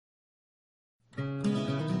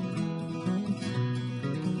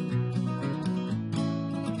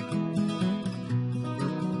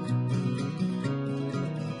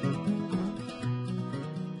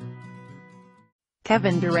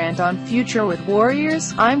Kevin Durant on future with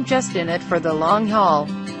Warriors. "I'm just in it for the long haul."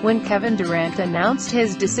 When Kevin Durant announced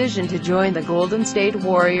his decision to join the Golden State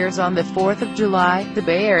Warriors on the 4th of July, the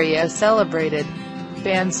Bay Area celebrated.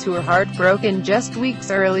 Fans who were heartbroken just weeks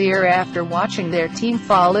earlier after watching their team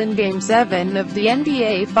fall in Game 7 of the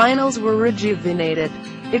NBA Finals were rejuvenated.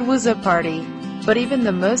 It was a party. But even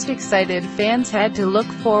the most excited fans had to look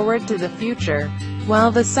forward to the future.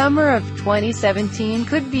 While the summer of 2017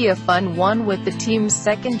 could be a fun one with the team's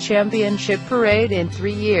second championship parade in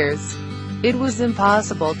 3 years, it was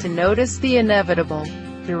impossible to notice the inevitable.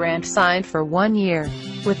 Durant signed for 1 year.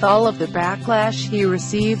 With all of the backlash he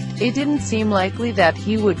received, it didn't seem likely that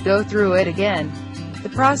he would go through it again. The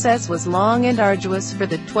process was long and arduous for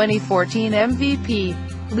the 2014 MVP,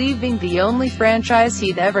 leaving the only franchise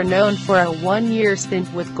he'd ever known for a 1-year stint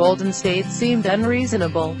with Golden State seemed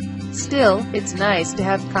unreasonable. Still, it's nice to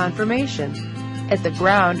have confirmation. At the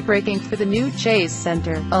groundbreaking for the new Chase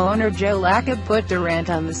Center, owner Joe Lacob put Durant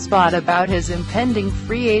on the spot about his impending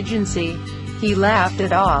free agency. He laughed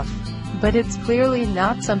it off. But it's clearly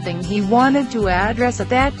not something he wanted to address at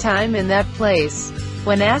that time in that place.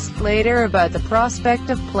 When asked later about the prospect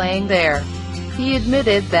of playing there, he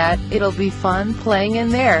admitted that, "It'll be fun playing in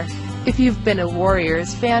there. If you've been a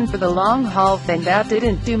Warriors fan for the long haul, then that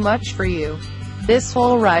didn't do much for you. This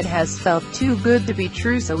whole ride has felt too good to be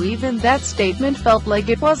true," so even that statement felt like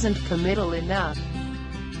it wasn't committal enough.